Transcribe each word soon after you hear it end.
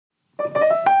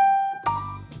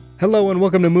Hello and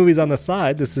welcome to Movies on the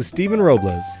Side. This is Stephen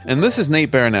Robles. And this is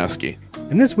Nate Baranowski.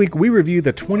 And this week we review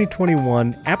the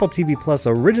 2021 Apple TV Plus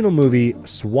original movie,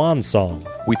 Swan Song.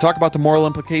 We talk about the moral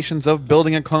implications of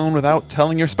building a clone without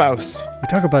telling your spouse. We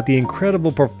talk about the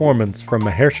incredible performance from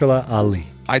Mahershala Ali.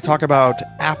 I talk about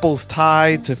Apple's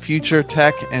tie to future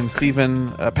tech, and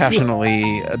Stephen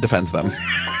passionately defends them.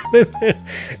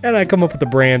 And I come up with the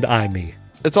brand Me.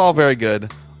 It's all very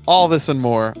good. All this and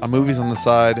more on Movies on the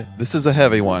Side. This is a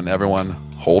heavy one, everyone.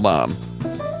 Hold on.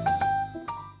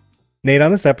 Nate,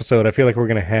 on this episode, I feel like we're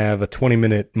going to have a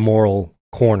 20-minute moral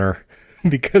corner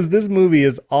because this movie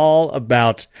is all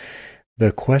about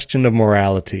the question of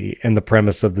morality and the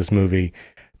premise of this movie.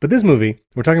 But this movie,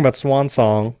 we're talking about Swan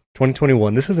Song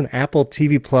 2021. This is an Apple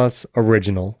TV Plus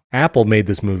original. Apple made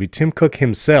this movie. Tim Cook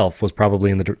himself was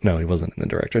probably no, he wasn't in the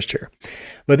director's chair.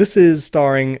 But this is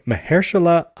starring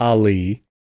Mahershala Ali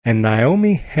and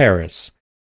Naomi Harris.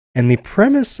 And the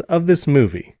premise of this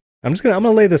movie, I'm going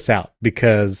to lay this out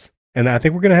because, and I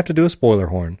think we're going to have to do a spoiler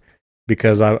horn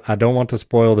because I don't want to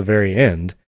spoil the very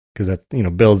end because that,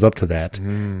 builds up to that.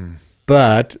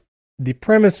 But the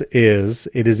premise is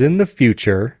it is in the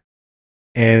future,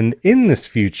 and in this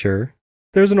future,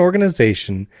 there's an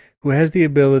organization who has the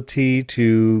ability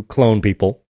to clone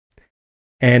people.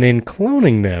 And in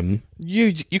cloning them,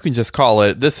 you can just call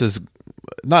it, this is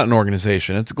not an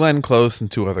organization. It's Glenn Close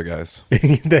and two other guys.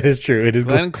 That is true. It is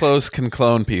Glenn Close can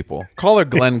clone people. Call her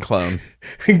Glenn Clone.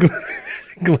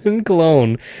 Glenn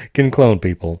Clone can clone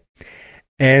people.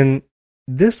 And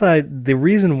the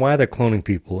reason why they're cloning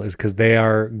people is because they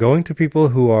are going to people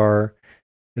who are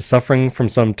suffering from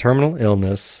some terminal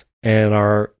illness and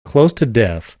are close to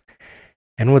death.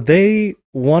 And what they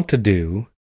want to do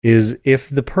is, if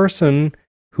the person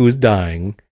who is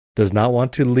dying does not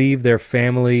want to leave their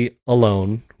family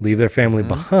alone, leave their family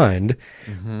behind,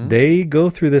 they go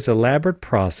through this elaborate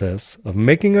process of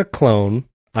making a clone,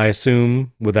 I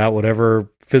assume without whatever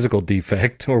physical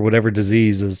defect or whatever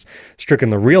disease is stricken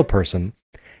the real person,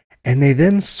 and they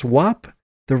then swap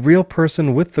the real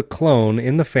person with the clone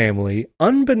in the family,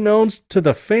 unbeknownst to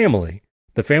the family.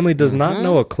 The family does not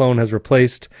know a clone has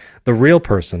replaced the real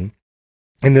person,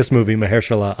 in this movie,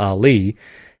 Mahershala Ali,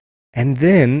 and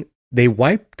then they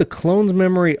wipe the clone's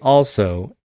memory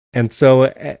also. And so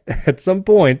at some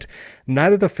point,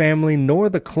 neither the family nor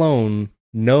the clone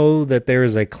know that there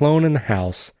is a clone in the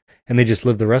house, and they just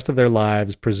live the rest of their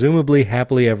lives, presumably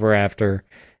happily ever after.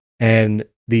 And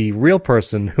the real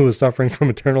person who is suffering from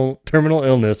a terminal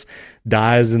illness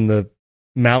dies in the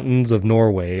mountains of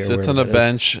Norway. Sits on a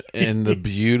bench in the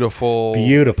beautiful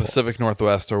Pacific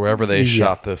Northwest, or wherever they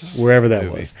shot this wherever that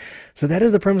movie was. So that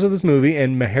is the premise of this movie,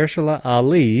 and Mahershala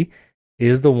Ali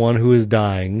is the one who is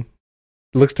dying.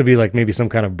 Looks to be like maybe some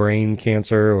kind of brain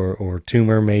cancer or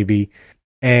tumor maybe,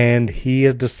 and he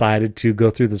has decided to go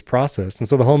through this process. And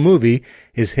so the whole movie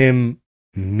is him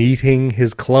meeting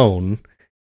his clone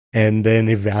and then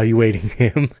evaluating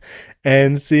him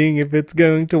and seeing if it's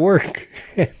going to work.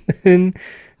 And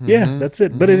that's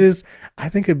it. But it is, I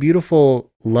think, a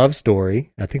beautiful love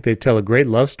story. I think they tell a great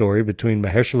love story between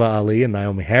Mahershala Ali and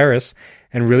Naomi Harris,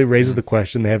 and really raises the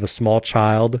question. They have a small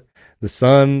child, the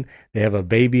son. They have a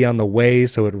baby on the way,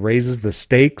 so it raises the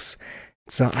stakes.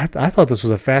 So I thought this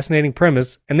was a fascinating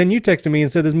premise. And then you texted me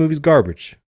and said this movie's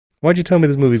garbage. Why'd you tell me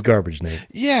this movie's garbage, Nate?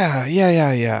 Yeah.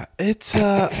 It's,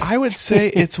 I would say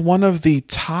it's one of the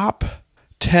top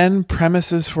 10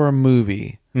 premises for a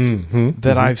movie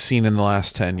that I've seen in the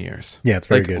last 10 years. Yeah, it's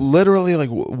very good. Literally,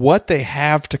 what they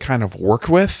have to kind of work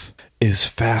with is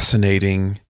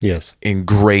fascinating. Yes. And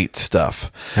great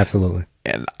stuff. Absolutely.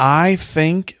 And I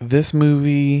think this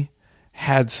movie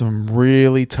had some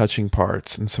really touching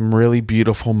parts and some really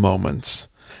beautiful moments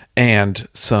and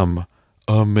some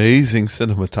amazing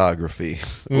cinematography.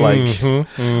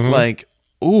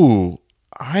 Ooh,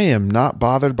 I am not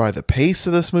bothered by the pace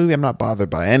of this movie. I'm not bothered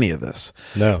by any of this.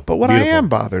 No. But what I am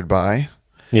bothered by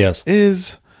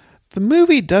is the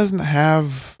movie doesn't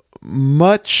have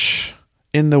much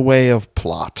in the way of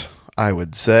plot, I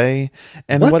would say.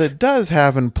 And what it does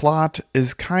have in plot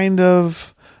is kind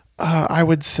of, I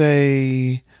would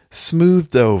say,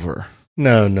 smoothed over.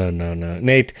 No.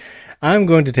 Nate, I'm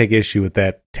going to take issue with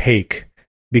that take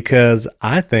because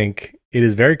I think it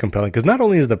is very compelling. Because not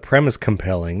only is the premise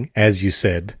compelling, as you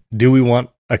said, do we want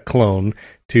a clone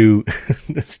to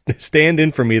stand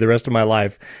in for me the rest of my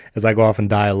life as I go off and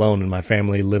die alone and my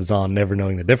family lives on never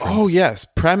knowing the difference? Oh, yes.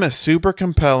 Premise super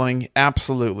compelling.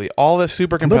 Absolutely. All this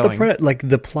super compelling. But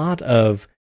the plot of,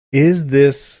 is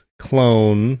this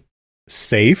clone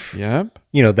safe? Yep.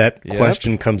 That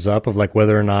question comes up of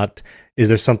whether or not Is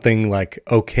there something like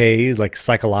okay, like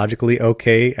psychologically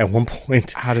okay at one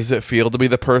point? How does it feel to be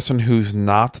the person who's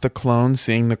not the clone,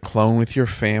 seeing the clone with your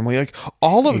family? Like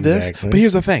all of this. But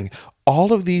here's the thing.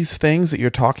 All of these things that you're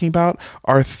talking about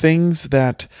are things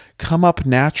that come up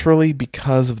naturally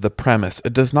because of the premise.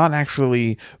 It does not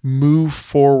actually move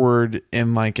forward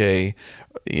in like a,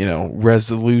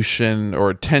 resolution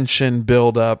or tension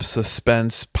build up,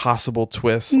 suspense, possible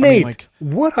twist. Nate,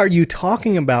 what are you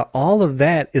talking about? All of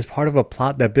that is part of a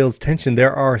plot that builds tension.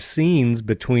 There are scenes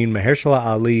between Mahershala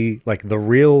Ali, like the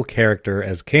real character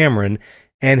as Cameron,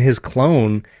 and his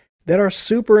clone that are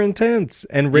super intense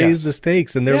and raise the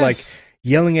stakes. And they're like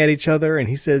yelling at each other. And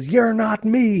he says, "You're not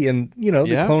me." And,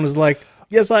 the clone is like,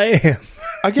 "Yes, I am."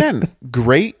 Again,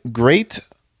 great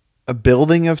a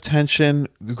building of tension.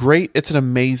 Great. It's an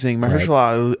amazing.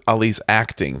 Mahershala Ali's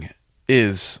acting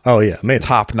is amazing.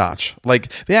 Top notch.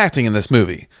 Like the acting in this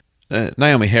movie,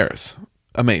 Naomi Harris,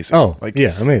 amazing.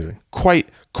 Amazing. Quite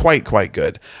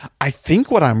good. I think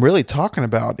what I'm really talking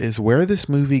about is where this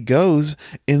movie goes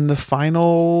in the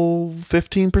final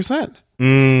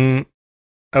 15%.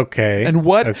 Okay. And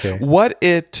what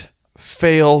it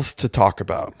fails to talk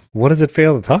about. What does it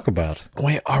fail to talk about?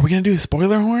 Wait, are we going to do a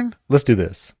spoiler horn? Let's do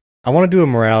this. I want to do a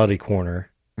morality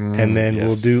corner, and then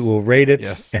we'll rate it,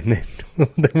 and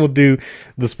then we'll do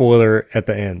the spoiler at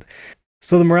the end.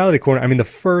 So the morality corner, the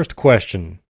first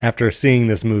question after seeing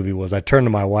this movie was, I turned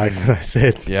to my wife and I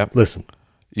said, listen.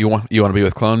 You want to be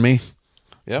with Clone Me?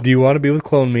 Yep. Do you want to be with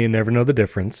Clone Me and never know the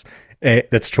difference?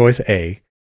 That's choice A.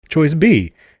 Choice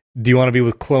B, do you want to be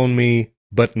with Clone Me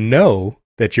but know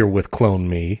that you're with Clone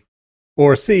Me?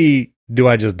 Or C, do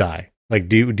I just die? Like,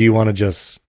 do you want to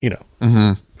just,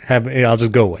 I'll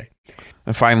just go away.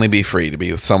 And finally be free to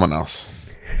be with someone else.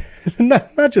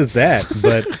 not just that,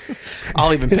 but...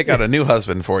 I'll even pick out a new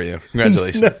husband for you.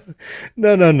 Congratulations.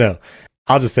 No.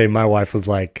 I'll just say my wife was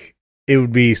like, it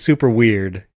would be super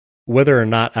weird, whether or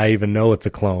not I even know it's a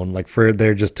clone, like for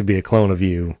there just to be a clone of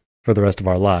you for the rest of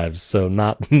our lives. So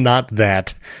not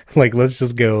that. Like, let's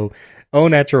just go au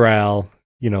natural,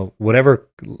 whatever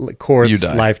course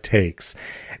life takes.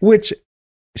 Which,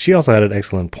 she also had an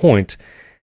excellent point.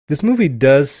 This movie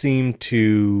does seem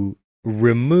to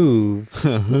remove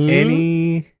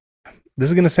any, this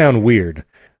is going to sound weird,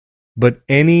 but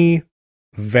any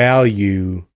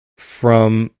value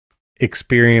from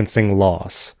experiencing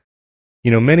loss.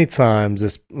 Many times,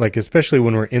 especially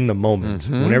when we're in the moment,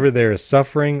 whenever there is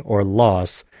suffering or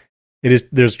loss,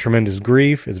 there's tremendous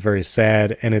grief, it's very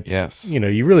sad, and it's,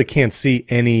 you really can't see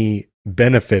any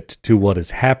benefit to what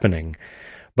is happening.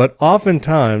 But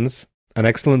oftentimes, an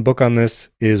excellent book on this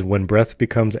is When Breath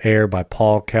Becomes Air by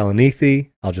Paul Kalanithi.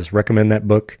 I'll just recommend that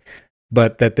book.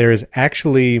 But that there is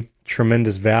actually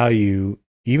tremendous value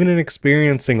even in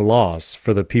experiencing loss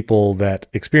for the people that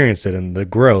experience it, and the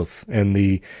growth and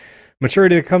the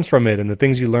maturity that comes from it and the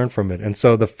things you learn from it. And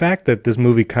so the fact that this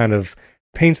movie kind of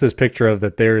paints this picture of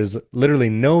that there is literally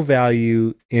no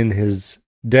value in his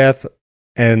death,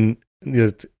 and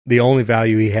the only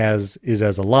value he has is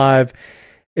as alive,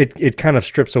 it kind of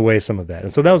strips away some of that.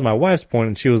 And so that was my wife's point,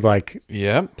 and she was like,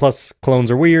 yeah, plus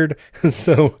clones are weird,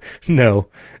 so no,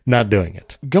 not doing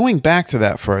it. Going back to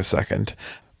that for a second,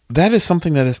 that is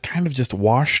something that is kind of just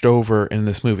washed over in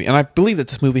this movie. And I believe that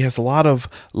this movie has a lot of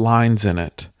lines in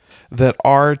it that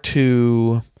are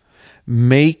to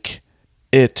make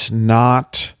it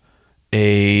not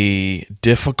a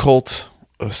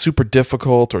super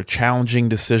difficult or challenging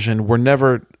decision. We're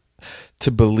never to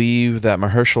believe that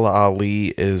Mahershala Ali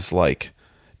is like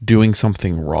doing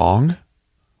something wrong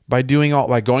by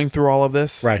going through all of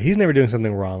this. Right. He's never doing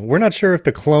something wrong. We're not sure if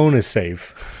the clone is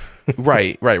safe.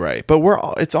 Right. But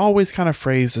it's always kind of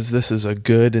phrased as this is a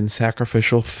good and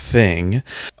sacrificial thing.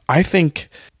 I think,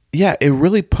 it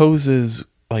really poses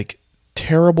like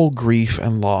terrible grief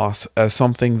and loss as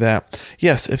something that,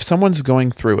 yes, if someone's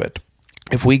going through it,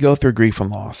 if we go through grief and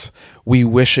loss, we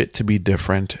wish it to be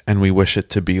different, and we wish it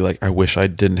to be like, I wish I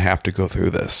didn't have to go through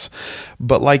this.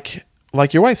 But like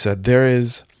your wife said, there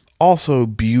is also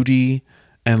beauty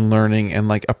and learning and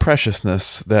like a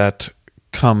preciousness that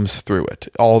comes through it,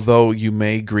 although you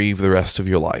may grieve the rest of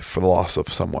your life for the loss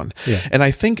of someone. Yeah. And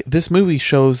I think this movie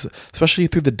shows, especially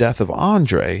through the death of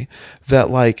Andre, that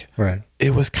like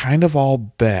it was kind of all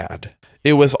bad.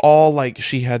 It was all like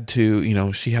she had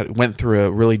to, went through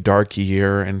a really dark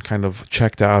year and kind of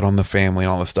checked out on the family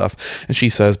and all this stuff. And she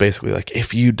says basically like,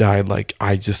 if you died, like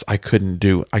I couldn't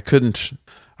go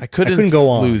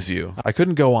on. Lose you. I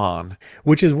couldn't go on.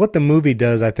 Which is what the movie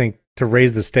does, I think, to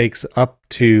raise the stakes up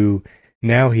to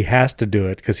now he has to do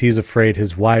it because he's afraid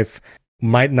his wife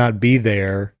might not be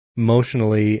there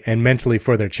emotionally and mentally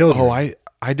for their children.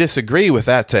 Oh, I disagree with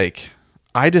that take.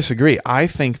 I disagree. I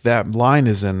think that line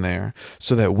is in there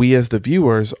so that we as the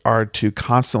viewers are to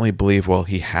constantly believe, well,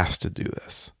 he has to do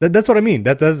this. That's what I mean.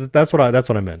 That's what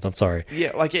I meant. I'm sorry.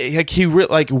 Yeah,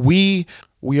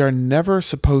 we are never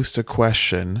supposed to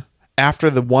question after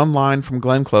the one line from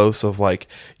Glenn Close of like,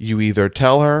 you either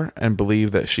tell her and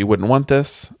believe that she wouldn't want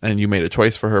this and you made a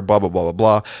choice for her, blah, blah, blah, blah,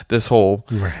 blah. This whole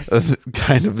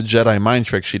kind of Jedi mind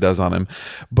trick she does on him.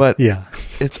 But yeah,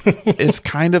 it's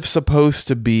kind of supposed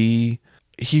to be,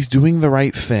 he's doing the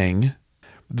right thing.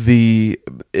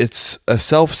 It's a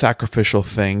self-sacrificial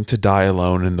thing to die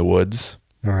alone in the woods.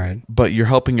 All right. But you're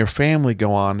helping your family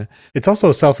go on. It's also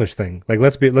a selfish thing. Like,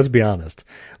 let's be honest.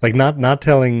 Like, not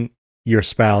telling your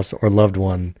spouse or loved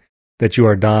one that you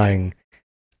are dying,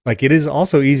 like, it is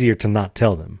also easier to not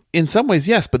tell them. In some ways,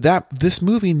 yes, but this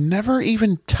movie never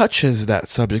even touches that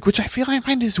subject, which I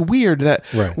find is weird that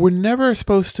we're never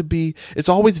supposed to be. It's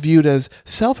always viewed as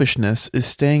selfishness is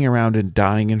staying around and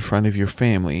dying in front of your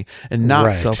family, and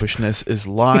not selfishness is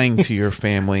lying to your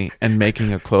family and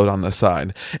making a clone on the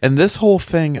side. And this whole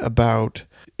thing about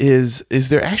is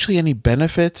there actually any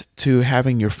benefit to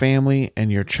having your family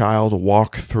and your child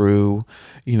walk through,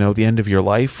 the end of your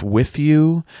life with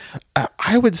you?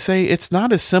 I would say it's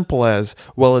not as simple as,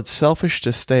 well, it's selfish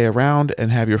to stay around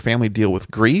and have your family deal with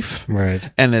grief.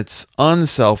 Right. And it's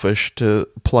unselfish to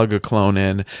plug a clone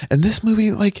in. And this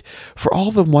movie, like, for all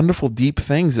the wonderful deep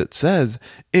things it says,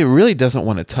 it really doesn't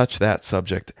want to touch that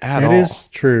subject at all. It is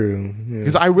true.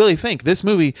 Because I really think this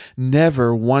movie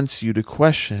never wants you to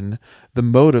question the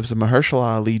motives of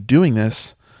Mahershala Ali doing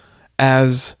this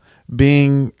as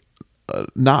being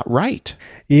not right.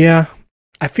 Yeah.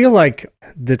 I feel like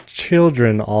the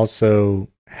children also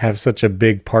have such a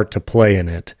big part to play in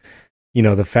it.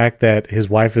 The fact that his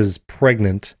wife is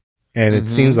pregnant and it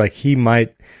seems like he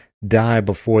might die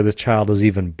before this child is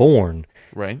even born.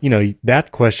 Right.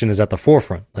 That question is at the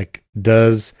forefront. Like,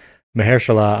 does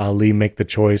Mahershala Ali make the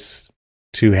choice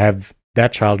to have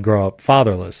that child grow up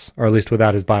fatherless, or at least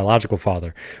without his biological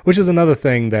father? Which is another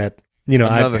thing that, I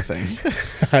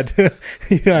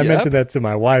mentioned that to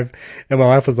my wife, and my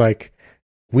wife was like,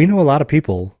 we know a lot of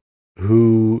people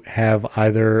who have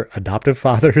either adoptive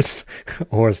fathers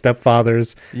or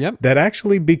stepfathers that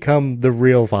actually become the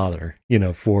real father,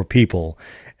 for people.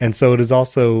 And so it is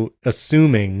also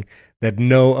assuming that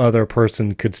no other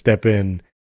person could step in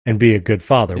and be a good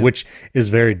father, which is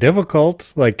very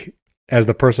difficult, like, as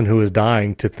the person who is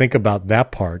dying, to think about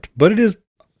that part. But it is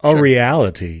a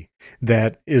reality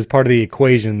that is part of the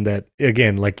equation that,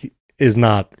 again, like, is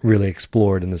not really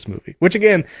explored in this movie. Which,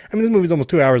 again, this movie's almost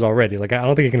 2 hours already. Like, I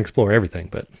don't think it can explore everything,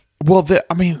 but... Well,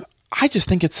 I just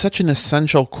think it's such an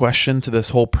essential question to this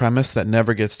whole premise that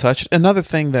never gets touched. Another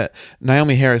thing that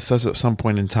Naomi Harris says at some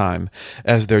point in time,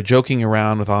 as they're joking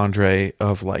around with Andre,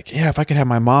 of like, yeah, if I could have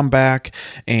my mom back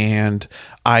and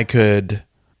I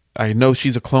know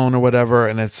she's a clone or whatever,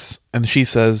 and she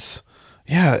says,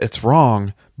 yeah, it's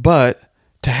wrong, but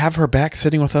to have her back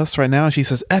sitting with us right now, she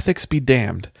says, ethics be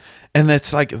damned. And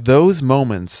it's like those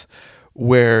moments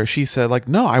where she said, like,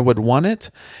 no, I would want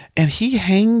it. And he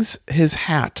hangs his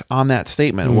hat on that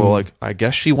statement. Well, like, I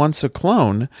guess she wants a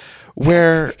clone.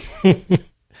 Where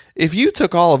if you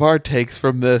took all of our takes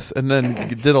from this and then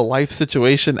did a life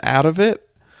situation out of it,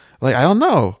 like, I don't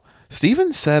know.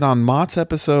 Steven said on Mott's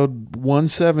episode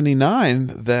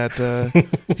 179 that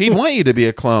he'd want you to be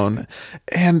a clone.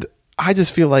 And I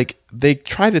just feel like they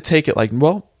try to take it like,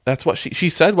 well, that's what she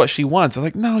said what she wants. I was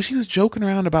like, no, she was joking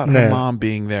around about her mom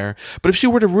being there. But if she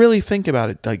were to really think about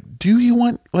it, like, do you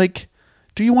want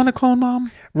a clone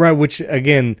mom? Right, which,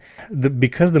 again,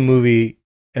 because the movie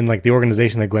and, like, the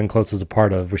organization that Glenn Close is a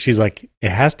part of, where she's like,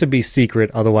 it has to be secret,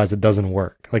 otherwise it doesn't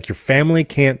work. Like, your family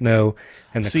can't know,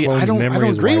 and the clone's memory is... I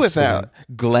don't agree with that.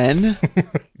 Glenn?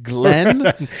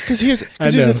 Because here's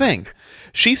the thing.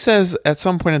 She says at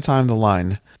some point in time the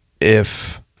line,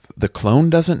 if the clone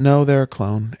doesn't know they're a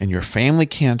clone and your family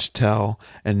can't tell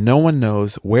and no one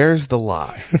knows, where's the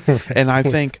lie? And I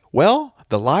think, well,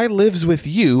 the lie lives with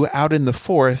you out in the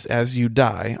forest as you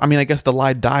die. I guess the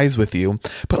lie dies with you,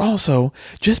 but also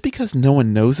just because no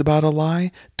one knows about a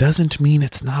lie doesn't mean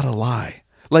it's not a lie.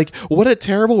 Like, what a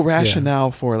terrible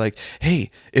rationale for, like,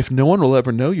 hey, if no one will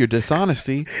ever know your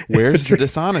dishonesty, where's the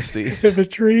dishonesty? If a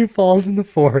tree falls in the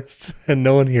forest and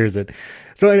no one hears it.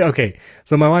 So, okay.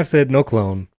 So my wife said no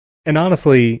clone. And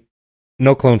honestly,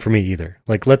 no clone for me either.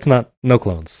 Like, no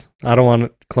clones. I don't want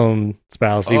a clone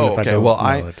spouse, even if I don't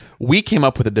know it. We came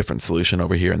up with a different solution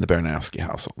over here in the Baranowski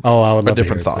household. Oh, I would love a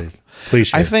different to hear thought. It, please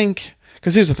share. I think,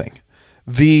 because here's the thing.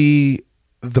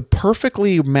 The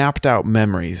perfectly mapped out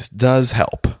memories does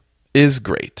help. is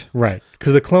great. Right.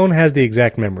 Because the clone has the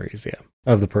exact memories,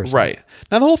 of the person. Right.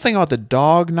 Now the whole thing about the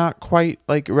dog not quite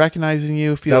like recognizing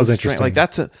you feels that was interesting. Like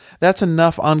that's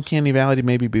enough uncanny valley to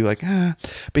maybe be like, ah.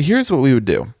 But here's what we would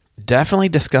do. Definitely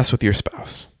discuss with your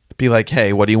spouse. Be like,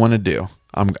 hey, what do you want to do?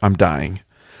 I'm dying.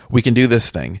 We can do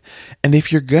this thing. And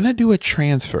if you're going to do a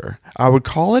transfer, I would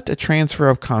call it a transfer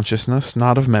of consciousness,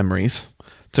 not of memories,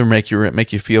 to make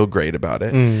you feel great about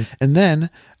it. And then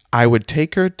I would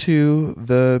take her to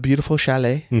the beautiful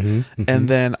chalet, and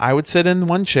then I would sit in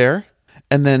one chair,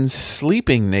 and then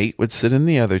sleeping Nate would sit in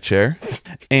the other chair,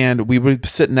 and we would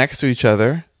sit next to each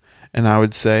other, and I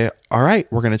would say, all right,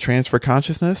 we're going to transfer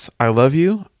consciousness. I love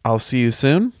you. I'll see you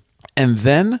soon. And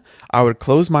then I would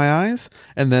close my eyes,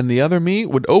 and then the other me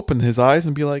would open his eyes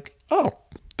and be like, oh,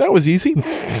 that was easy.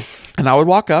 And I would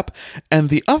walk up, and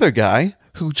the other guy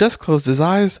who just closed his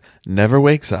eyes never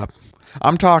wakes up.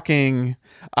 I'm talking,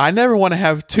 I never want to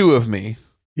have two of me.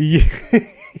 Yeah.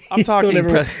 I'm talking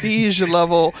prestige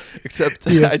level, except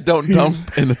I don't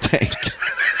dump in the tank.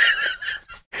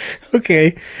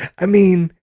 Okay. I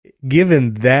mean,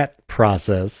 given that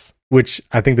process, which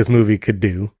I think this movie could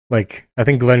do, like, I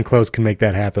think Glenn Close can make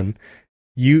that happen.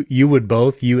 You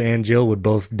and Jill would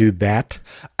both do that?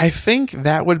 I think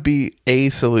that would be a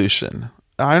solution.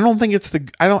 I don't think it's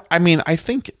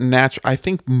I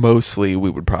think mostly we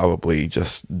would probably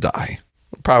just die.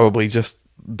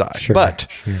 Sure.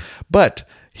 But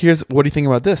what do you think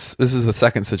about this? This is the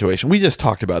second situation. We just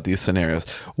talked about these scenarios.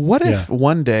 What if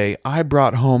one day I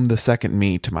brought home the second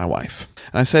me to my wife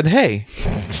and I said, hey,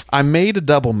 I made a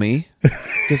double me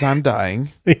because I'm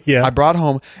dying. Yeah. I brought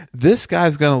home, this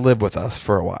guy's going to live with us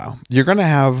for a while. You're going to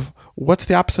have, what's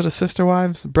the opposite of sister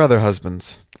wives? Brother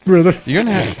husbands. Brother. You're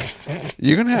going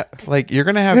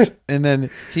to have, and then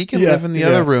he can live in the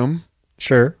other room.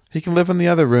 Sure. He can live in the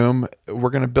other room. We're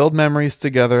going to build memories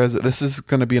together. As this is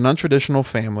going to be an untraditional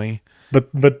family.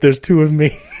 But there's two of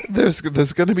me. There's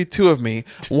going to be two of me.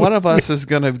 One of us is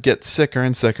going to get sicker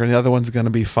and sicker, and the other one's going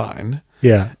to be fine.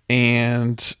 Yeah.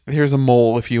 And here's a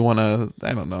mole if you want to,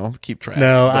 I don't know, keep track.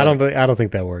 No, I don't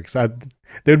think that works.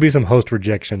 There'd be some host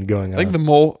rejection going on. I think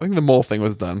the mole thing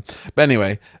was done. But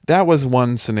anyway, that was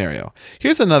one scenario.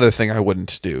 Here's another thing I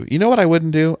wouldn't do. You know what I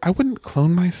wouldn't do? I wouldn't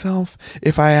clone myself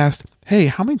if I asked, hey,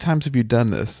 how many times have you done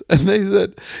this? And they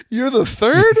said, you're the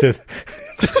third?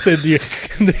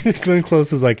 Glenn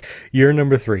Close is like, you're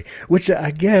number 3. Which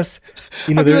I guess,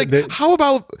 how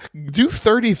about do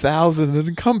 30,000 and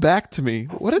then come back to me?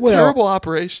 What a terrible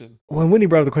operation. Well, and Whitney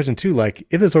brought up the question too, like,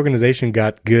 if this organization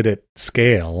got good at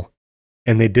scale,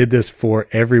 and they did this for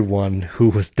everyone who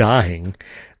was dying,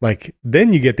 like,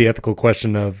 then you get the ethical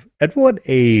question of, at what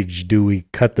age do we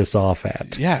cut this off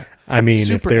at? Yeah. I mean,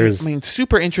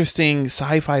 super interesting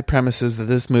sci-fi premises that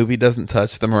this movie doesn't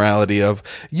touch the morality of.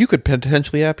 You could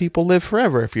potentially have people live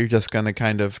forever if you're just going to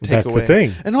kind of take away. That's the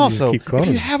thing. And also, if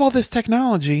you have all this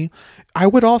technology, I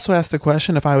would also ask the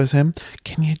question, if I was him,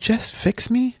 can you just fix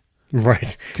me?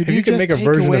 Right. Could you just make a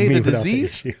version of me the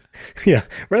disease? Yeah.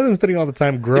 Rather than spending all the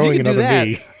time growing another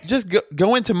me. Just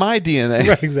go into my DNA.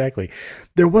 Right, exactly.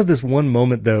 There was this one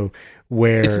moment, though,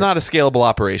 where... It's not a scalable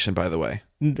operation, by the way.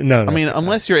 No. I mean,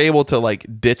 unless you're able to, like,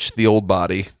 ditch the old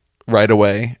body right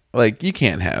away, like, you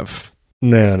can't have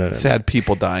sad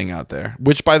people dying out there.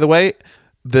 Which, by the way,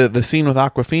 the scene with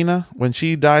Awkwafina, when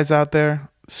she dies out there,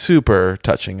 super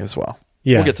touching as well.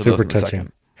 Yeah, we'll get to super those in a touching.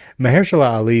 second. Mahershala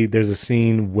Ali, there's a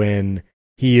scene when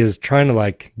he is trying to,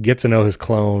 like, get to know his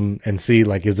clone and see,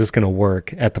 like, is this going to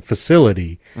work at the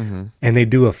facility? Mm-hmm. And they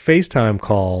do a FaceTime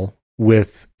call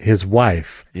with his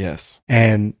wife. Yes.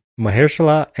 And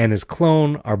Mahershala and his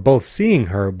clone are both seeing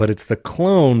her, but it's the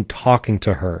clone talking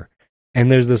to her.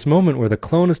 And there's this moment where the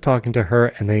clone is talking to her,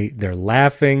 and they're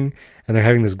laughing, and they're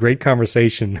having this great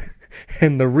conversation.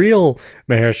 And the real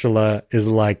Mahershala is,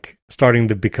 like, starting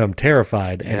to become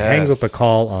terrified and hangs up the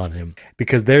call on him.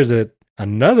 Because there's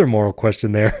another moral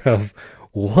question there of,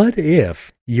 what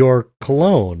if your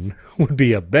clone would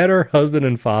be a better husband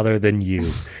and father than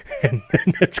you? And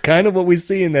that's kind of what we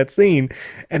see in that scene.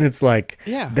 And it's like,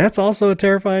 that's also a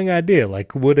terrifying idea.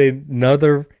 Like, would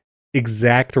another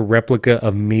exact replica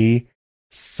of me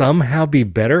somehow be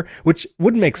better? Which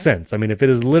wouldn't make sense. I mean, if it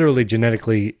is literally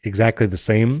genetically exactly the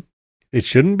same, it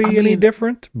shouldn't be any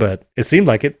different, but it seemed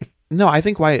like it. No, I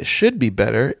think why it should be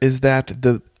better is that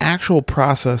the actual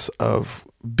process of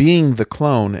being the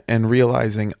clone and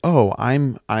realizing, oh,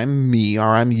 I'm me or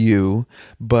I'm you,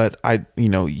 but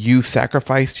you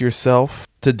sacrificed yourself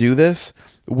to do this,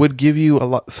 would give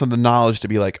you some of the knowledge to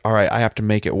be like, all right, I have to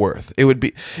make it worth. It would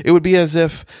be as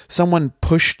if someone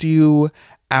pushed you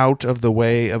out of the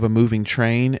way of a moving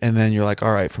train, and then you're like,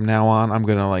 all right, from now on, I'm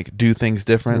going to like do things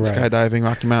different, skydiving,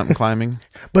 Rocky Mountain climbing.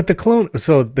 But the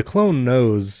clone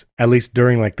knows, at least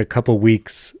during like the couple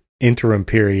weeks interim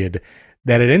period,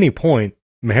 that at any point,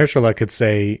 Mahershala could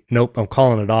say, nope, I'm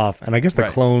calling it off. And I guess the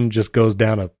clone just goes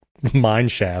down a mine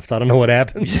shaft. I don't know what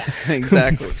happens. Yeah,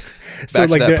 exactly. Back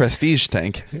to that prestige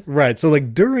tank. Right. So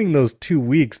like during those 2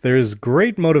 weeks, there's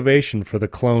great motivation for the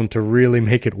clone to really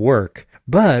make it work.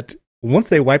 But once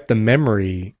they wipe the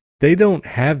memory, they don't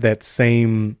have that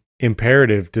same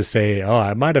imperative to say, oh,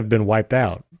 I might have been wiped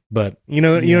out. But you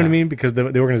know what I mean? Because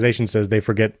the organization says they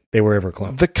forget they were ever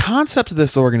cloned. The concept of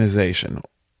this organization,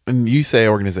 and you say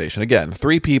organization, again,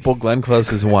 3 people, Glenn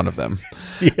Close is one of them.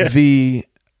 It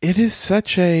is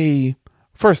such a...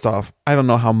 First off, I don't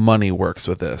know how money works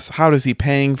with this. How does he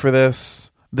paying for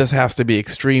this? This has to be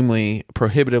extremely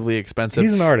prohibitively expensive.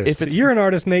 He's an artist. You're an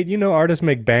artist, Nate. You know artists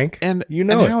make bank. And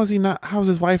how is he not? How is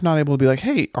his wife not able to be like,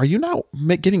 hey, are you not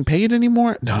getting paid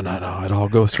anymore? No. It all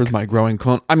goes towards my growing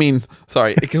clone. I mean,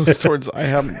 sorry, it goes towards I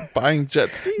am buying jet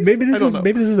skis. Maybe this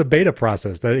is a beta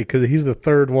process because he's the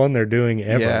third one they're doing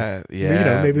ever.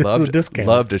 Yeah. Maybe this is a discount.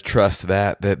 Love to trust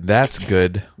that's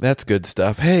good. That's good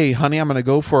stuff. Hey, honey, I'm going to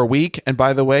go for a week, and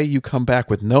by the way, you come back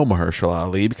with no Mahershala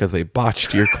Ali because they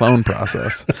botched your clone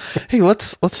process. Hey,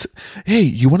 let's. Hey,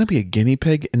 you want to be a guinea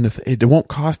pig? It won't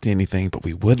cost you anything, but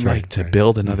we would like to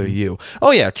build another you. Oh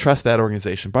yeah, trust that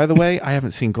organization. By the way, I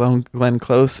haven't seen Glenn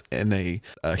Close in a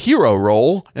hero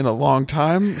role in a long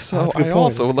time, so I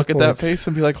also look at that face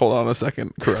and be like, hold on a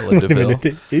second, Cruella de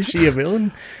Vil. Is she a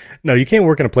villain? No, you can't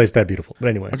work in a place that beautiful. But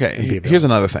anyway. Okay, here's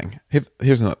another thing.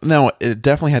 No, it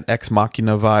definitely had Ex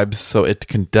Machina vibes, so it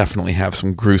can definitely have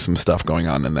some gruesome stuff going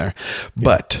on in there. Yeah.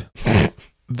 But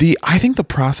I think the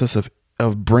process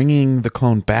of bringing the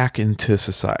clone back into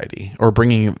society or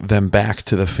bringing them back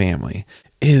to the family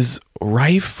is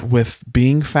rife with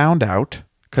being found out,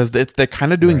 because they're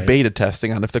kind of doing beta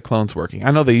testing on if the clone's working.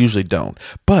 I know they usually don't,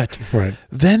 but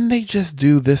then they just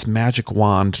do this magic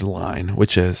wand line,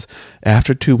 which is,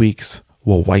 after 2 weeks,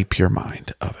 we'll wipe your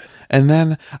mind of it. And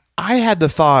then I had the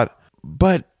thought,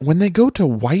 but when they go to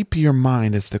wipe your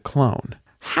mind as the clone,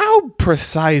 how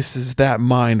precise is that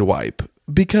mind wipe?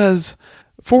 Because,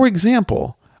 for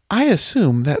example, I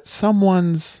assume that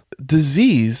someone's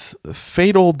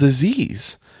fatal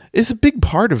disease, is a big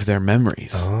part of their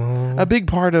memories, a big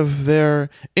part of their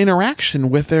interaction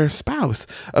with their spouse,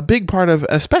 a big part of,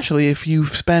 especially if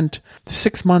you've spent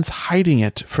 6 months hiding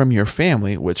it from your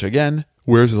family, which again,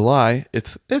 where's the lie?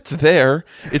 It's there.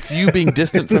 It's you being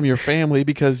distant from your family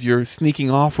because you're sneaking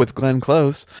off with Glenn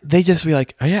Close. They just be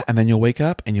like, oh yeah, and then you'll wake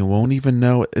up and you won't even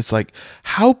know. It's like,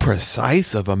 how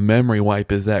precise of a memory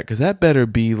wipe is that? Because that better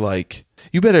be like,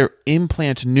 you better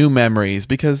implant new memories,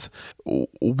 because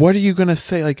what are you going to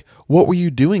say? Like, what were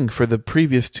you doing for the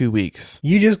previous 2 weeks?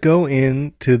 You just go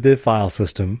into the file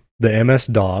system, the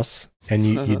MS-DOS, and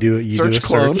you do a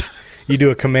clone. Search. You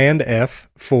do a Command F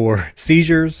for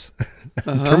seizures,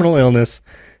 terminal illness,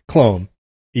 clone.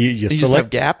 You just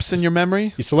have gaps in your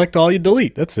memory? You select all, you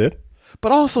delete. That's it.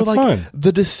 But also, that's fun.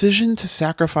 The decision to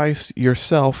sacrifice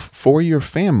yourself for your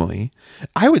family,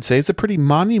 I would say, is a pretty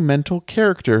monumental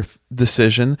character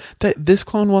decision that this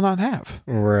clone will not have.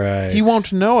 Right. He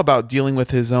won't know about dealing with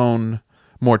his own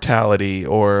mortality,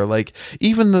 or like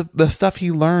even the stuff he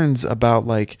learns about,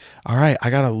 like, all right, I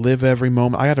gotta live every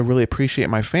moment, I gotta really appreciate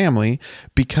my family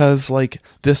because like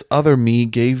this other me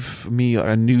gave me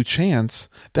a new chance.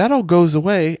 That all goes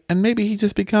away, and maybe he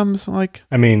just becomes like,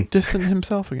 distant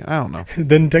himself again. I don't know.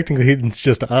 Then technically it's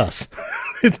just us.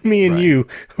 It's me and you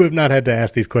who have not had to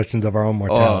ask these questions of our own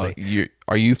mortality.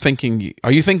 Are you thinking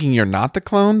you're not the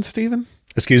clone, Stephen?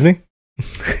 Excuse me?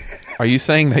 Are you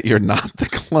saying that you're not the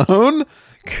clone?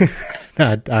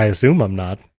 I assume I'm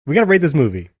not. We got to rate this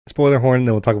movie. Spoiler horn,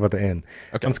 then we'll talk about the end.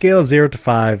 Okay. On a scale of 0 to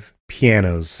 5,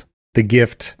 pianos, the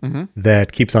gift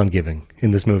that keeps on giving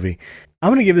in this movie. I'm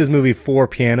going to give this movie 4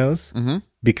 pianos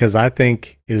because I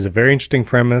think it is a very interesting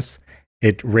premise.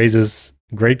 It raises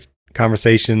great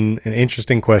conversation and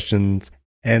interesting questions.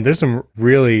 And there's some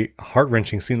really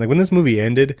heart-wrenching scenes. Like when this movie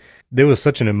ended, there was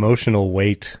such an emotional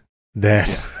weight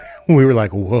that we were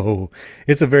like, whoa.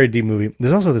 It's a very deep movie.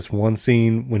 There's also this one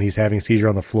scene when he's having a seizure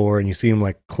on the floor and you see him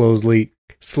like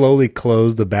slowly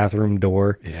close the bathroom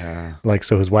door. Yeah. Like,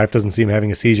 so his wife doesn't see him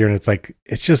having a seizure, and it's like,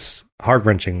 it's just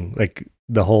heart-wrenching, like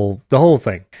the whole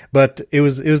thing. But it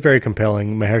was very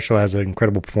compelling. Mahershala has an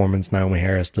incredible performance. Naomi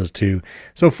Harris does too.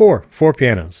 So 4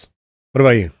 pianos. What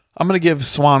about you? I'm going to give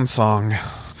Swan Song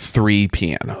 3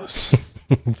 pianos.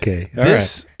 Okay.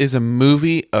 This is a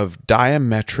movie of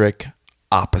diametric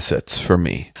opposites for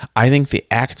me. I think the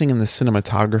acting and the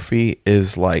cinematography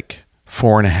is like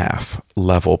 4.5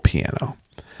 level piano.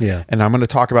 Yeah. And I'm going to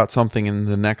talk about something in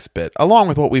the next bit, along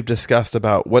with what we've discussed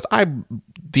about what I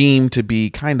deem to be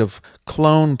kind of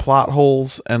clone plot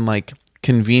holes and like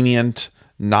convenient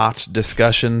not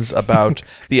discussions about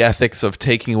the ethics of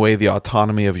taking away the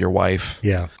autonomy of your wife.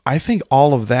 Yeah. I think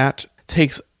all of that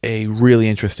takes a really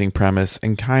interesting premise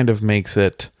and kind of makes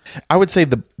it, I would say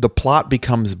the plot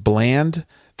becomes bland.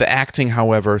 The acting,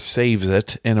 however, saves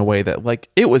it in a way that, like,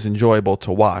 it was enjoyable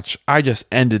to watch. I just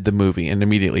ended the movie and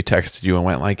immediately texted you and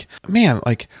went like, man,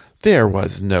 like, there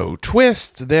was no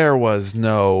twist. There was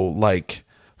no, like,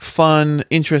 fun,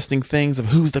 interesting things of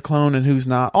who's the clone and who's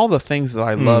not. All the things that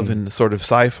I love in sort of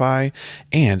sci-fi.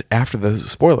 And after the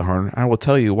spoiler horn, I will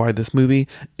tell you why this movie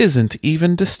isn't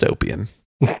even dystopian.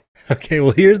 Okay,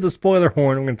 well, here's the spoiler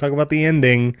horn. We're going to talk about the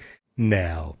ending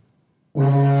now.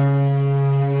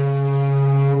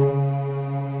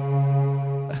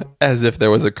 As if there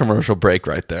was a commercial break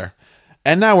right there.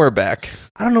 And now we're back.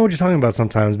 I don't know what you're talking about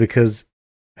sometimes, because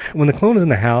when the clone is in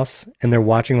the house and they're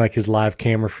watching like his live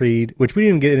camera feed, which we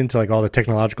didn't get into like all the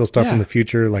technological stuff in the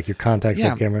future, like your contacts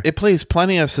and camera. It plays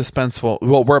plenty of suspenseful.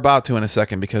 Well, we're about to in a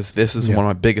second, because this is one of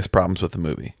my biggest problems with the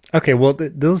movie. Okay, well,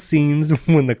 those scenes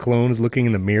when the clone is looking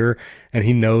in the mirror and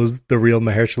he knows the real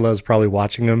Mahershala is probably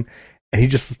watching him and he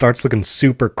just starts looking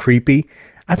super creepy.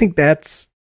 I think that's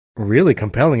really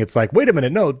compelling. It's like, wait a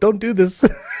minute, no, don't do this.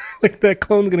 Like, that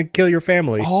clone's gonna kill your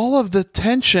family. All of the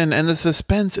tension and the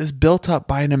suspense is built up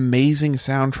by an amazing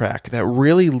soundtrack that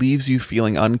really leaves you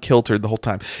feeling unkiltered the whole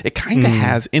time. It kind of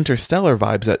has Interstellar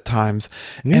vibes at times,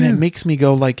 and it makes me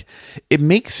go like,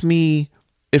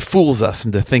 it fools us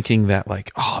into thinking that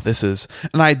like, oh, this is,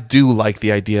 and I do like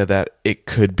the idea that it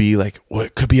could be like, well,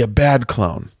 it could be a bad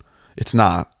clone. It's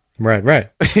not. Right.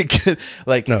 It could,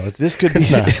 like, no, this could be.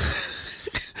 Not.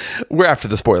 We're after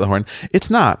the spoiler horn. It's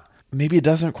not. Maybe it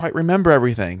doesn't quite remember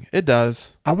everything. It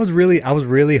does. I was really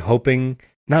hoping,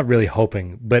 not really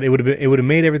hoping, but it would have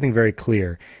made everything very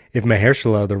clear if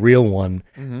Mahershala, the real one,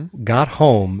 got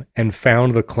home and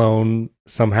found the clone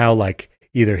somehow, like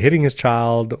either hitting his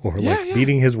child or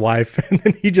beating his wife, and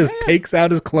then he just takes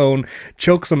out his clone,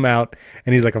 chokes him out,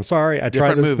 and he's like, "I'm sorry, I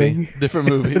tried this thing." Different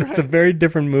movie. It's a very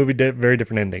different movie, very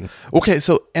different ending. Okay,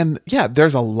 so, and yeah,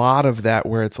 there's a lot of that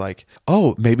where it's like,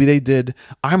 oh, maybe they did.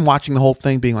 I'm watching the whole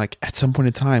thing being like, at some point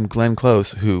in time, Glenn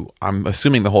Close, who I'm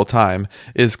assuming the whole time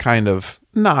is kind of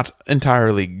not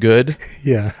entirely good.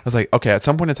 Yeah. I was like, okay, at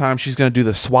some point in time, she's going to do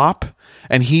the swap,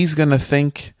 and he's going to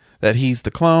think that he's the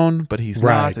clone, but he's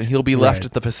not, and he'll be left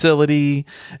at the facility,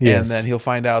 and then he'll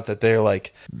find out that they're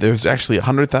like, there's actually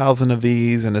 100,000 of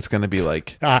these, and it's going to be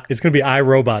like, it's going to be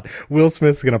iRobot. Will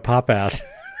Smith's going to pop out.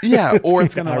 Yeah, or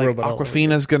it's going to like,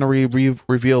 Awkwafina's going to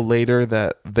reveal later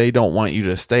that they don't want you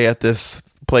to stay at this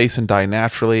place and die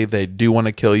naturally. They do want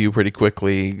to kill you pretty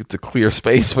quickly to clear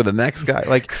space for the next guy.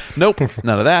 Like, nope,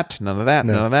 none of that.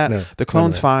 No, the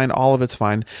clone's fine. All of it's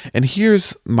fine. And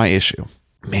here's my issue.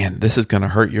 Man, this is going to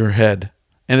hurt your head.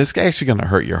 And it's actually going to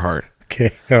hurt your heart.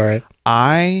 Okay, all right.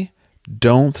 I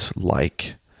don't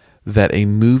like that a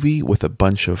movie with a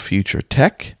bunch of future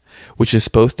tech, which is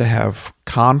supposed to have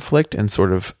conflict and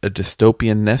sort of a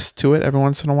dystopian-ness to it every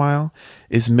once in a while,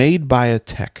 is made by a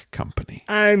tech company.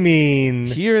 I mean,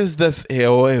 here's the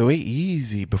wait,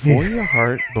 easy. Before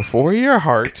your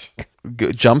heart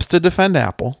jumps to defend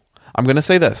Apple, I'm going to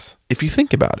say this. If you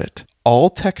think about it,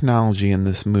 all technology in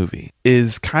this movie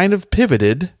is kind of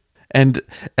pivoted, and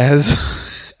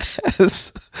as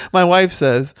my wife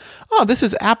says, oh, this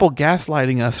is Apple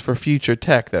gaslighting us for future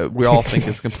tech that we all think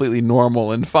is completely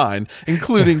normal and fine,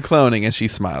 including cloning. And she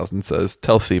smiles and says,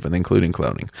 tell Steven, including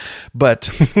cloning. But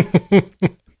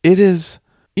it is,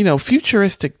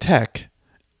 futuristic tech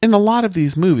in a lot of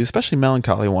these movies, especially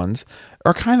melancholy ones,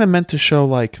 are kind of meant to show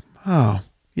like, oh,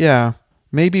 yeah,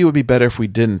 maybe it would be better if we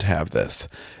didn't have this.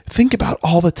 Think about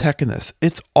all the tech in this.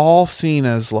 It's all seen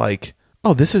as like,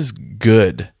 oh, this is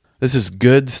good. This is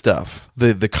good stuff.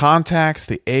 The contacts,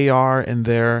 the AR in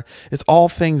there, it's all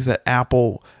things that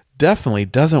Apple definitely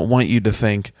doesn't want you to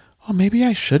think, oh, maybe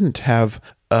I shouldn't have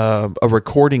a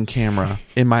recording camera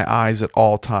in my eyes at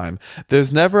all time.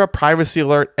 There's never a privacy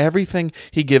alert. Everything,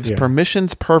 he gives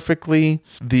permissions perfectly.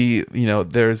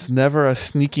 There's never a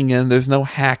sneaking in. There's no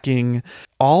hacking.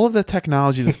 All of the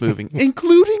technology that's moving,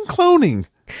 including cloning.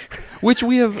 Which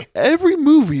we have, every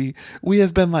movie, we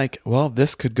have been like, well,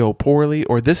 this could go poorly,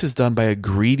 or this is done by a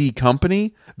greedy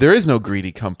company. There is no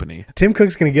greedy company. Tim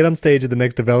Cook's going to get on stage at the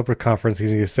next developer conference.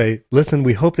 He's going to say, listen,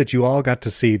 we hope that you all got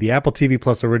to see the Apple TV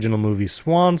Plus original movie,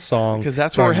 Swan Song. Because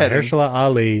that's where we're heading. Mahershala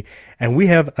Ali. And we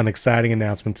have an exciting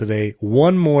announcement today.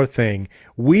 One more thing.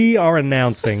 We are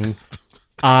announcing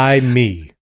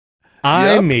Me.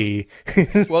 Me.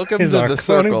 Welcome to the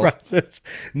circle. Process.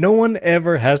 No one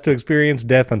ever has to experience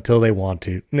death until they want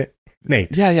to. Nate.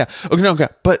 Yeah. Okay.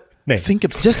 But Nate.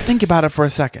 Just think about it for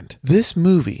a second. This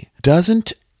movie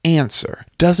doesn't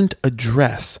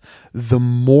address the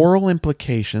moral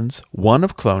implications, one,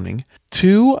 of cloning,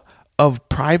 two, of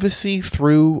privacy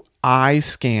through eye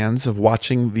scans of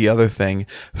watching the other thing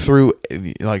through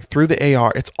the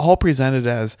AR. It's all presented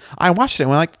as, I watched it and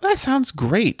went like, that sounds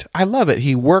great. I love it.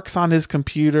 He works on his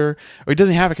computer, or he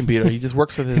doesn't have a computer. He just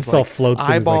works with his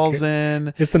eyeballs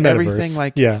in. It's the metaverse.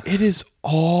 Everything It is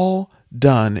all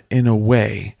done in a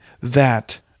way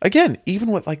that, again,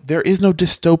 even with there is no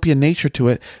dystopian nature to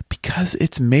it, because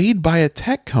it's made by a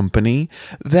tech company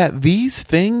that these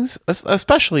things,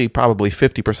 especially probably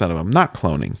 50% of them, not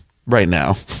cloning right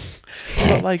now,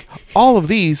 but all of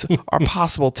these are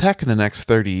possible tech in the next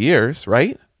 30 years,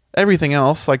 right? Everything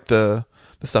else, like the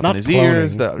stuff not in his cloning,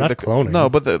 ears, not cloning. No,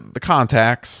 but the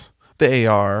contacts, the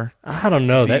AR. I don't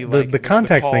know. The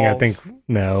contacts thing, I think,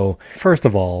 no. First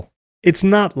of all, it's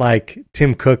not like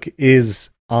Tim Cook is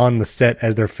on the set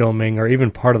as they're filming or even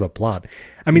part of the plot.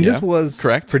 I mean, this was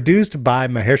produced by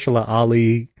Mahershala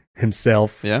Ali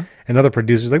himself and other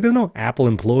producers. There's no Apple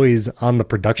employees on the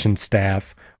production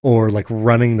staff or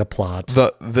running the plot.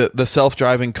 The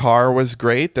self-driving car was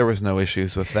great. There was no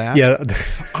issues with that. Yeah.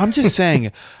 I'm just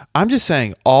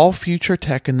saying all future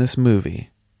tech in this movie,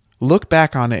 look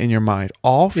back on it in your mind.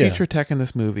 All future tech in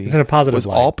this movie in a positive was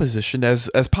light. all positioned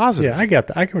as positive. Yeah, I get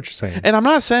that. I get what you're saying. And I'm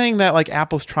not saying that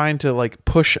Apple's trying to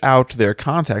push out their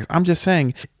contacts. I'm just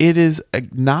saying it is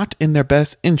not in their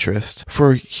best interest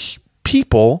for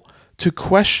people to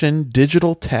question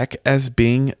digital tech as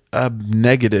being a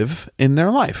negative in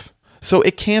their life. So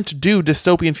it can't do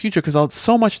dystopian future, because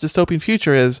so much dystopian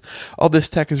future is, oh, this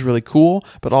tech is really cool,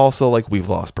 but also we've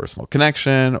lost personal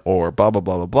connection or blah, blah,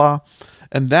 blah, blah, blah.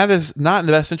 And that is not in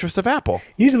the best interest of Apple.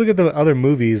 You need to look at the other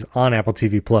movies on Apple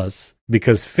TV Plus,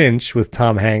 because Finch with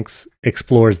Tom Hanks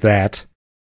explores that,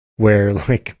 where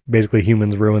basically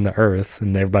humans ruin the earth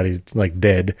and everybody's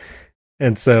dead.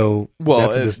 And so,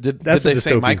 did they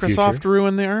say Microsoft future.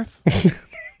 ruined the earth?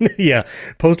 Yeah,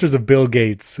 posters of Bill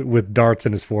Gates with darts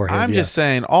in his forehead. I'm just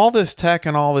saying, all this tech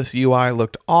and all this UI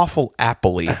looked awful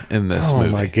Apple-y in this movie.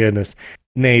 Oh my goodness,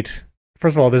 Nate.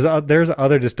 First of all, there's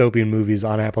other dystopian movies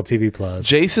on Apple TV Plus.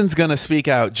 Jason's gonna speak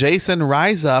out. Jason,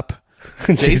 rise up.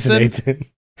 Jason.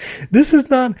 This is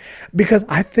not, because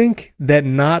I think that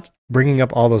not bringing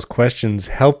up all those questions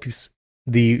helps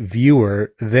the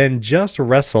viewer then just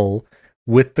wrestle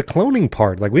with the cloning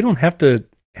part. We don't have to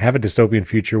have a dystopian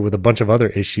future with a bunch of other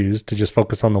issues to just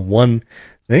focus on the one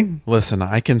thing. Listen,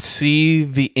 I can see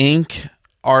the ink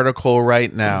article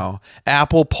right now.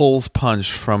 Apple pulls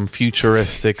punch from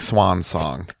futuristic Swan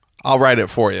Song. I'll write it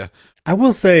for you. I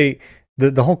will say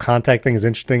the whole contact thing is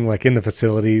interesting. In the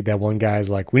facility, that one guy's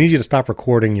we need you to stop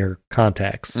recording your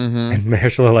contacts. Mm-hmm. And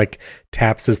Mahershala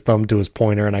taps his thumb to his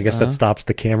pointer, and I guess that stops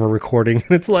the camera recording.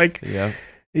 And it's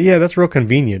yeah, that's real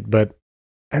convenient.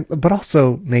 But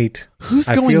also, Nate, who's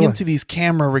going into these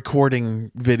camera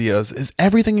recording videos? Is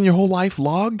everything in your whole life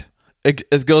logged?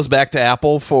 It goes back to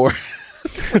Apple for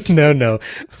no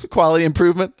quality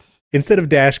improvement. Instead of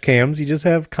dash cams, you just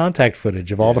have contact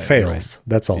footage of all the fails. Right.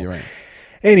 That's all. You're right.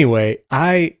 Anyway,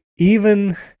 to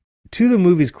the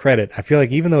movie's credit, I feel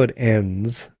even though it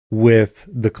ends with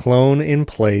the clone in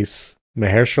place,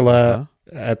 Mahershala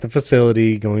at the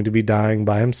facility going to be dying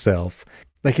by himself,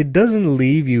 it doesn't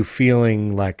leave you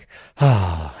feeling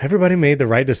everybody made the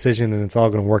right decision and it's all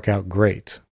going to work out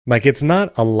great. It's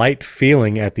not a light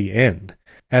feeling at the end.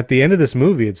 At the end of this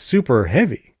movie, it's super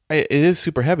heavy. It is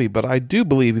super heavy, but I do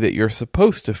believe that you're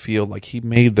supposed to feel like he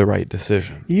made the right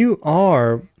decision. You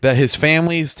are. That his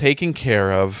family is taken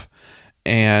care of,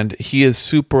 and he is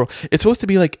super. It's supposed to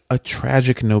be a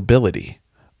tragic nobility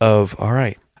of, all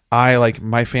right,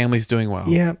 my family's doing well.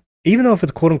 Yeah. Even though if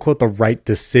it's quote unquote the right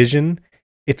decision,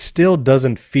 it still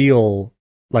doesn't feel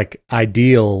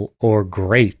ideal or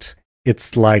great.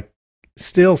 It's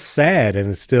still sad,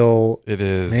 and it's still... It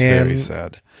is very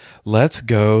sad. Let's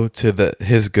go to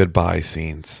his goodbye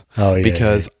scenes. Oh, yeah.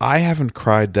 Because I haven't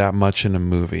cried that much in a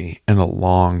movie in a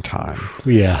long time.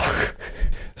 Yeah.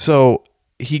 So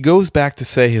he goes back to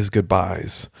say his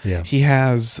goodbyes. Yeah. He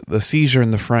has the seizure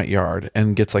in the front yard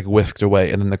and gets like whisked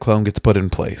away, and then the clone gets put in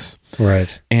place.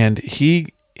 Right. And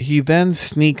he then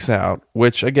sneaks out,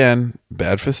 which again,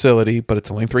 bad facility, but it's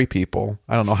only 3 people.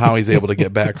 I don't know how he's able to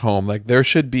get back home. Like there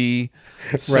should be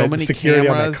so many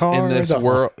cameras in this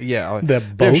world. Yeah.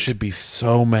 There should be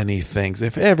so many things.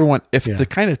 If the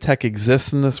kind of tech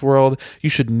exists in this world, you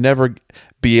should never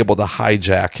be able to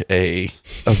hijack a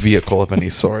vehicle of any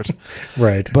sort.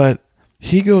 Right. But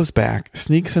he goes back,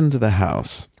 sneaks into the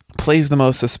house, plays the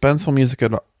most suspenseful music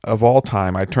of all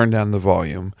time. I turned down the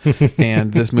volume,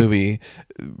 and this movie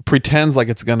pretends like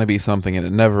it's going to be something, and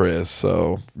it never is.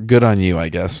 So good on you, I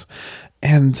guess.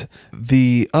 And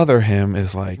the other him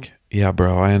is like, yeah,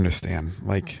 bro, I understand.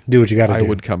 Like, do what you got to do. I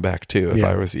would come back too if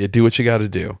I was. Yeah, do what you got to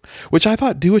do. Which I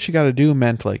thought, do what you got to do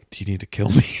meant like, do you need to kill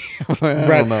me? I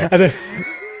don't know.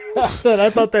 I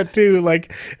thought that too.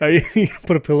 Like, you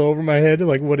put a pillow over my head.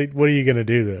 Like, what are you gonna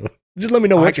do though? Just let me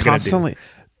know what you're gonna do.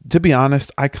 To be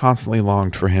honest, I constantly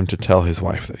longed for him to tell his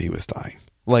wife that he was dying.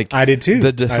 Like I did too.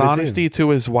 The dishonesty to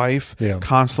his wife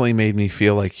constantly made me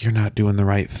feel like you're not doing the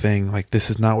right thing. Like this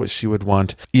is not what she would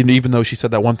want. Even though she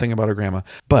said that one thing about her grandma.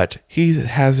 But he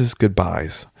has his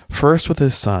goodbyes. First with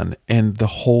his son, and the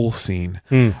whole scene.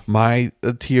 My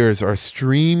tears are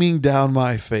streaming down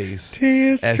my face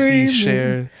as he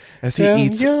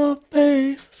eats your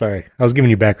face. Sorry, I was giving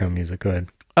you background music. Go ahead.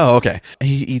 Oh, okay.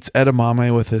 He eats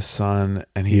edamame with his son,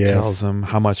 and he tells him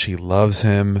how much he loves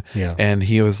him. Yeah. And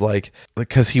he was like,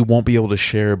 because he won't be able to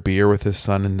share a beer with his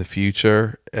son in the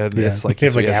future. And it's like he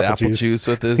has apple juice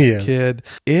with his kid.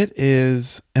 It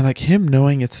is, and like him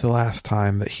knowing it's the last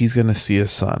time that he's going to see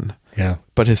his son. Yeah.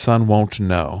 But his son won't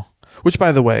know. Which,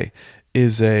 by the way,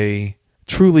 is a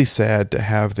truly sad to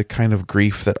have the kind of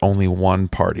grief that only one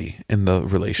party in the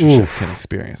relationship can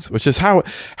experience, which is how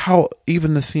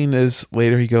even the scene is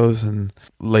later. He goes and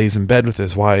lays in bed with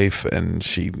his wife, and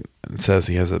she says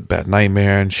he has a bad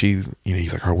nightmare, and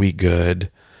he's like, are we good?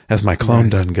 Has my clone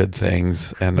done good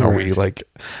things? And are we like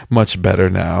much better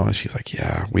now? And she's like,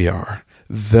 yeah, we are.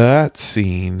 That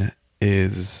scene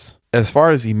is, as far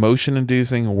as emotion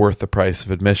inducing, worth the price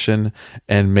of admission,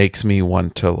 and makes me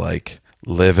want to like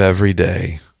live every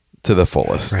day to the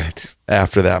fullest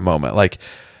after that moment. Like,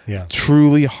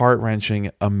 truly heart-wrenching,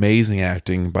 amazing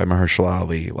acting by Mahershala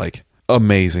Ali. Like,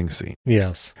 amazing scene.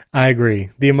 Yes, I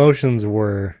agree. The emotions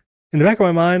were in the back of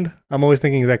my mind. I'm always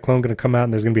thinking, is that clone going to come out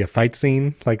and there's going to be a fight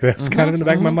scene? Like, that's kind of in the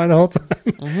back of my mind the whole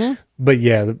time. But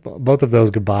yeah, both of those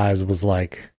goodbyes was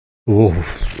like, ooh,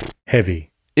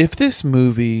 heavy. If this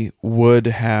movie would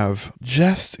have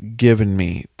just given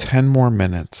me 10 more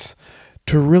minutes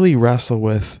to really wrestle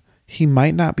with, he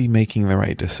might not be making the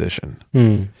right decision.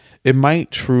 It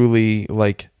might truly,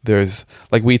 like, there's,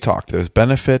 like we talked, there's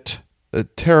benefit, a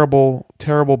terrible,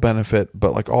 terrible benefit,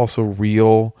 but like also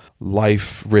real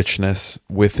life richness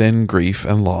within grief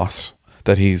and loss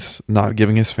that he's not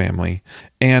giving his family.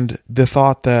 And the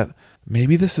thought that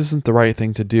maybe this isn't the right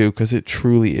thing to do because it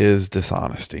truly is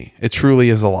dishonesty. It truly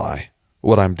is a lie,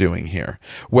 what I'm doing here.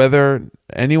 Whether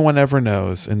anyone ever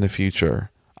knows in the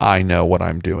future, I know what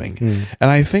I'm doing. And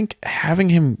I think having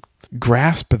him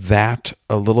grasp that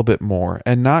a little bit more,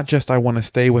 and not just I want to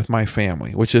stay with my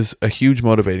family, which is a huge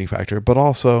motivating factor, but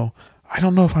also I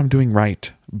don't know if I'm doing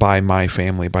right by my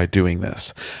family by doing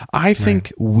this. I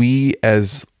think we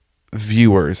as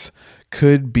viewers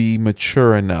could be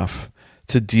mature enough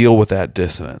to deal with that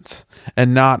dissonance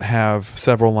and not have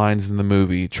several lines in the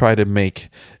movie try to make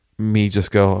me just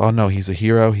go, oh no, he's a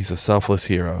hero. He's a selfless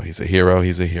hero. He's a hero.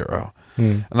 He's a hero.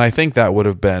 And I think that would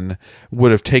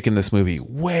have taken this movie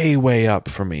way, way up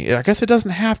for me. I guess it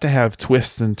doesn't have to have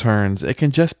twists and turns. It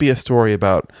can just be a story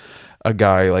about a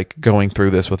guy like going through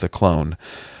this with a clone.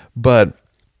 But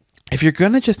if you're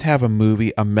going to just have a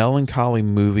movie, a melancholy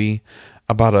movie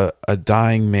about a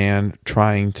dying man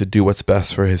trying to do what's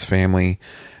best for his family,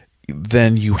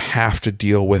 then you have to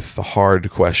deal with the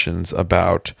hard questions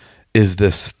about, is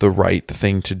this the right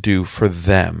thing to do for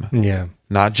them? Yeah.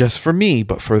 Not just for me,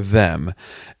 but for them.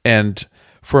 And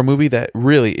for a movie that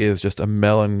really is just a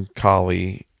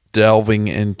melancholy delving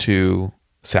into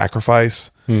sacrifice,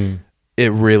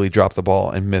 it really dropped the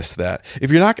ball and missed that.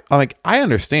 If you're not, like, I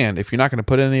understand if you're not going to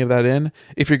put any of that in,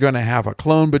 if you're going to have a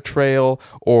clone betrayal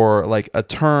or like a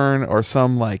turn or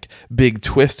some like big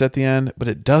twist at the end, but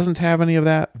it doesn't have any of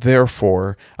that.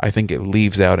 Therefore, I think it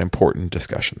leaves out important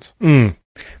discussions.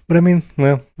 But I mean,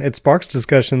 well, it sparks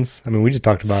discussions. I mean, we just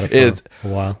talked about it for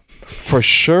a while. For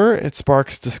sure, it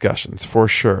sparks discussions, for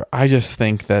sure. I just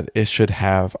think that it should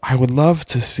have, I would love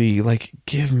to see, like,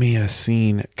 give me a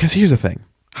scene. Because here's the thing.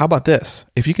 How about this?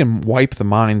 If you can wipe the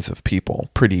minds of people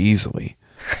pretty easily,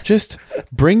 Just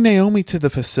bring Naomi to the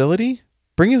facility.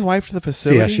 Bring his wife to the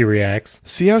facility. See how she reacts.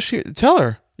 Tell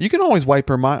her. You can always wipe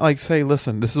her mind. Like, say,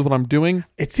 listen, this is what I'm doing.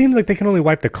 It seems like they can only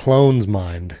wipe the clone's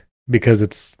mind because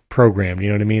it's programmed. You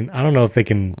know what I mean? I don't know if they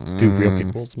can do real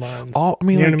people's minds.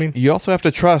 You also have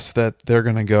to trust that they're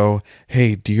going to go,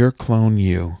 hey, dear clone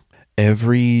you,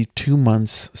 every 2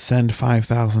 months, send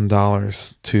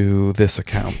 $5,000 to this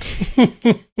account.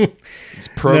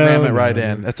 Just program it right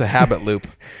in. That's a habit loop.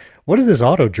 What is this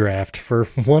auto draft for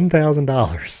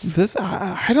 $1,000? This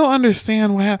I don't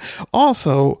understand what happened.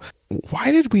 Also, why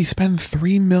did we spend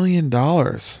 $3 million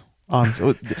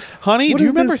on? Honey, do you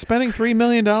remember spending $3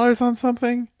 million on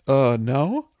something?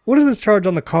 No. What is this charge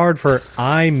on the card for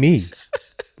I, me?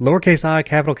 Lowercase I,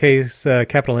 capital case,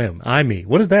 capital M. I, me.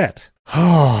 What is that?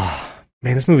 Oh,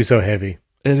 man, this movie's so heavy.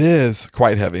 It is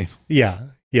quite heavy. Yeah.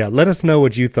 Let us know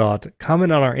what you thought. Comment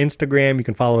on our Instagram. You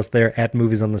can follow us there at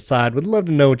Movies on the Side. We'd love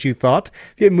to know what you thought.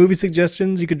 If you have movie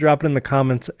suggestions, you could drop it in the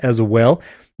comments as well.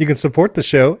 You can support the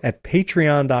show at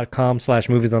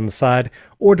patreon.com/movies on the side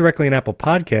or directly in Apple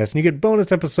Podcasts. And you get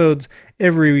bonus episodes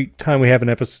every time we have an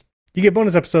episode. You get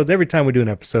bonus episodes every time we do an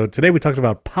episode. Today we talked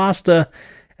about pasta.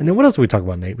 And then what else did we talk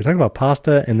about, Nate? We talked about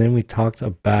pasta, and then we talked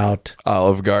about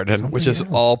Olive Garden, which is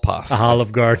all pasta.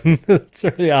 Olive Garden. It's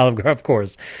really Olive Garden, of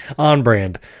course. On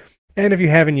brand. And if you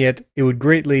haven't yet, it would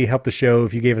greatly help the show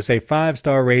if you gave us a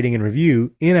 5-star rating and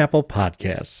review in Apple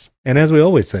Podcasts. And as we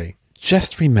always say,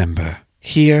 just remember,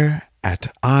 here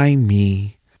at I,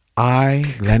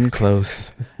 Glenn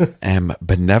Close, am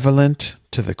benevolent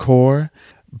to the core.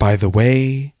 By the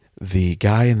way, the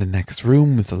guy in the next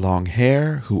room with the long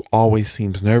hair who always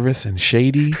seems nervous and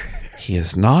shady, he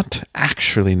is not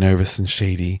actually nervous and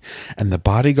shady. And the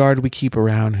bodyguard we keep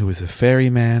around who is a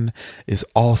ferryman is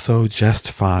also just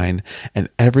fine. And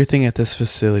everything at this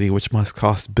facility, which must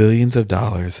cost billions of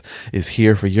dollars, is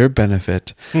here for your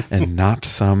benefit and not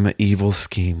some evil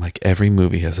scheme like every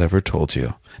movie has ever told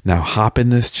you. Now hop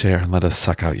in this chair and let us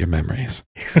suck out your memories.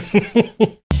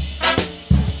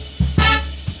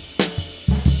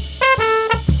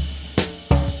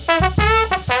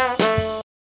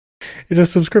 It's a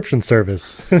subscription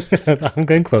service. I'm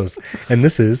Glenn Close, and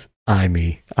this is I,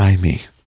 Me. I, Me.